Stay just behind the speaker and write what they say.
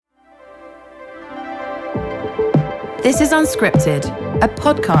This is Unscripted, a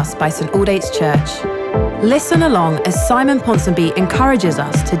podcast by St Aldate's Church. Listen along as Simon Ponsonby encourages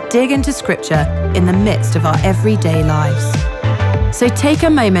us to dig into Scripture in the midst of our everyday lives. So take a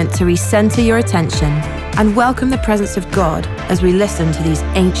moment to recenter your attention and welcome the presence of God as we listen to these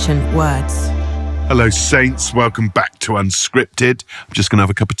ancient words. Hello, saints. Welcome back to Unscripted. I'm just going to have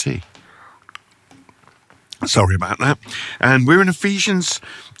a cup of tea. Sorry about that. And we're in Ephesians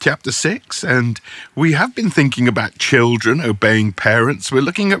chapter 6, and we have been thinking about children obeying parents. We're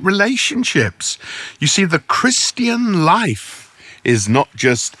looking at relationships. You see, the Christian life is not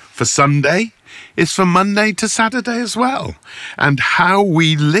just for Sunday, it's for Monday to Saturday as well. And how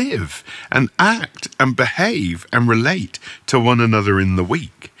we live and act and behave and relate to one another in the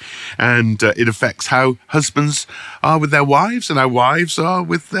week. And it affects how husbands are with their wives and how wives are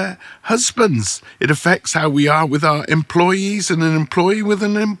with their husbands. It affects how we are with our employees and an employee with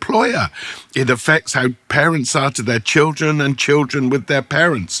an employer. It affects how parents are to their children and children with their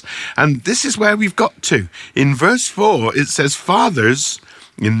parents. And this is where we've got to. In verse 4, it says, "Fathers,"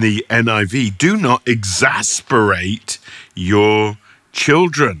 in the NIV, "do not exasperate your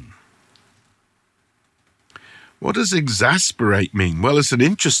children." What does exasperate mean? Well, it's an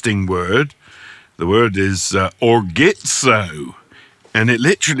interesting word. The word is orgizo, and it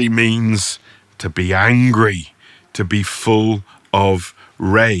literally means to be angry, to be full of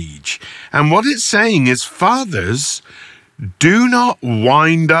rage. And what it's saying is, fathers, do not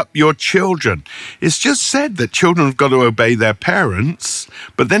wind up your children. It's just said that children have got to obey their parents,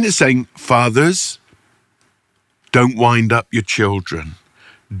 but then it's saying, fathers, don't wind up your children.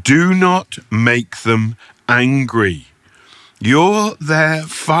 Do not make them angry. You're their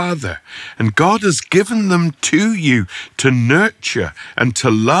father, and God has given them to you to nurture and to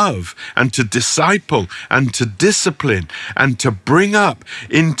love and to disciple and to discipline and to bring up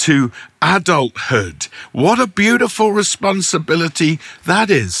into adulthood. What a beautiful responsibility that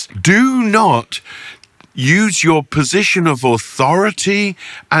is. Do not use your position of authority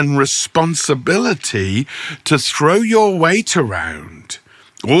and responsibility to throw your weight around,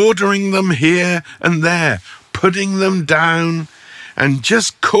 ordering them here and there, putting them down, and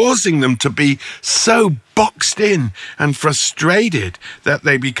just causing them to be so boxed in and frustrated that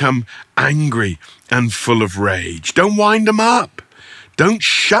they become angry and full of rage. Don't wind them up. Don't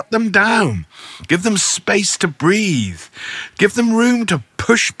shut them down. Give them space to breathe. Give them room to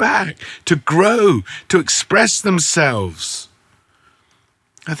push back, to grow, to express themselves.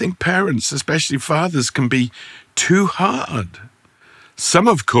 I think parents, especially fathers, can be too hard. Some,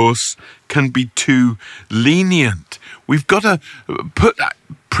 of course, can be too lenient. We've got to put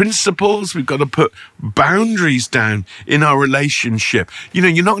principles, we've got to put boundaries down in our relationship. You know,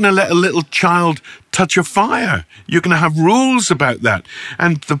 you're not going to let a little child touch a fire. You're going to have rules about that.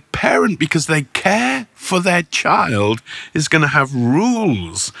 And the parent, because they care for their child, is going to have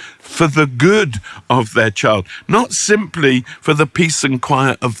rules for the good of their child, not simply for the peace and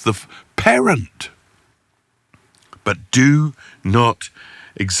quiet of the parent. But do not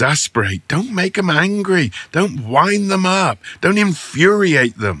exasperate. Don't make them angry. Don't wind them up. Don't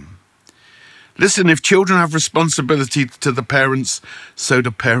infuriate them. Listen, if children have responsibility to the parents, so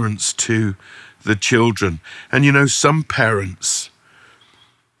do parents to the children. And you know, some parents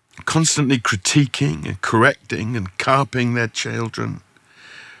constantly critiquing and correcting and carping their children,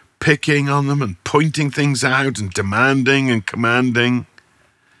 picking on them and pointing things out and demanding and commanding.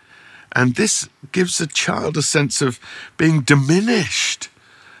 And this gives a child a sense of being diminished,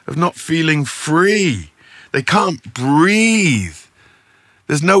 of not feeling free. They can't breathe.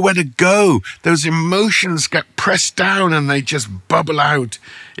 There's nowhere to go. Those emotions get pressed down and they just bubble out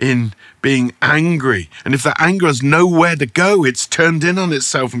in being angry. And if that anger has nowhere to go, it's turned in on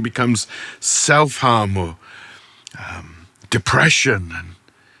itself and becomes self-harm or depression. And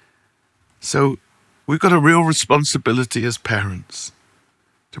so we've got a real responsibility as parents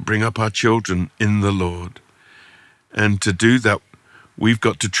to bring up our children in the Lord. And to do that, we've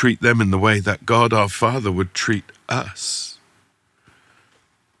got to treat them in the way that God our Father would treat us.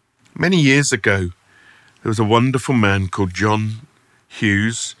 Many years ago, there was a wonderful man called John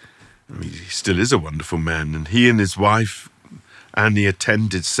Hughes. I mean, he still is a wonderful man. And he and his wife, Annie,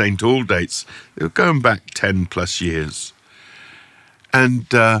 attended St Aldate's. They were going back 10 plus years. And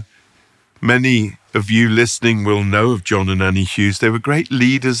many of you listening will know of John and Annie Hughes. They were great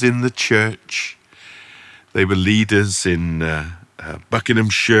leaders in the church. They were leaders in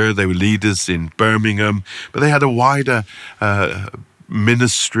Buckinghamshire. They were leaders in Birmingham. But they had a wider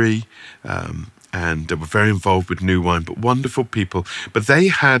ministry and they were very involved with New Wine, but wonderful people. But they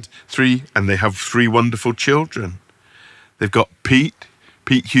had three, and they have three wonderful children. They've got Pete,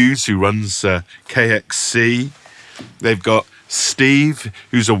 Pete Hughes, who runs KXC. They've got Steve,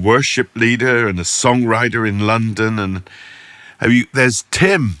 who's a worship leader and a songwriter in London. And there's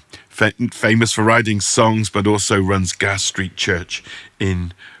Tim, famous for writing songs, but also runs Gas Street Church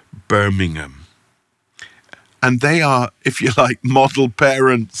in Birmingham. And they are, if you like, model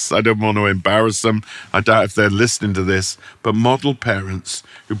parents. I don't want to embarrass them. I doubt if they're listening to this, but model parents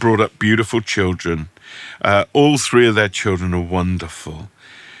who brought up beautiful children. All three of their children are wonderful.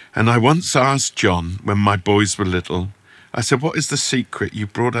 And I once asked John, when my boys were little, I said, what is the secret? You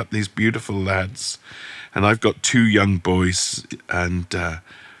brought up these beautiful lads, and I've got 2 young boys, and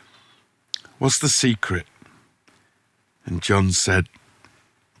what's the secret? And John said,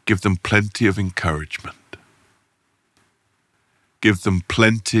 give them plenty of encouragement. Give them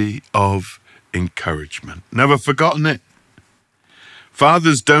plenty of encouragement. Never forgotten it.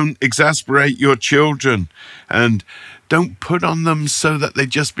 Fathers, don't exasperate your children and don't put on them so that they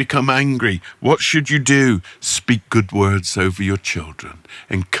just become angry. What should you do? Speak good words over your children.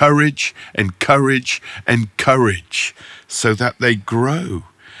 Encourage, encourage, encourage so that they grow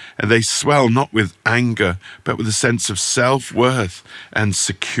and they swell not with anger, but with a sense of self-worth and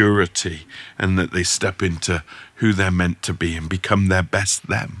security, and that they step into who they're meant to be and become their best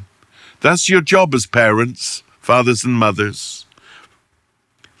them. That's your job as parents, fathers and mothers,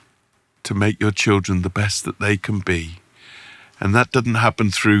 to make your children the best that they can be. And that doesn't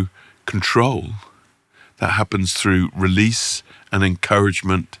happen through control. That happens through release and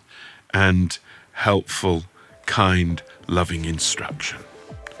encouragement and helpful, kind, loving instruction.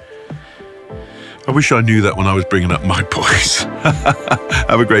 I wish I knew that when I was bringing up my boys.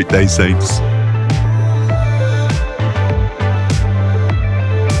 Have a great day, saints.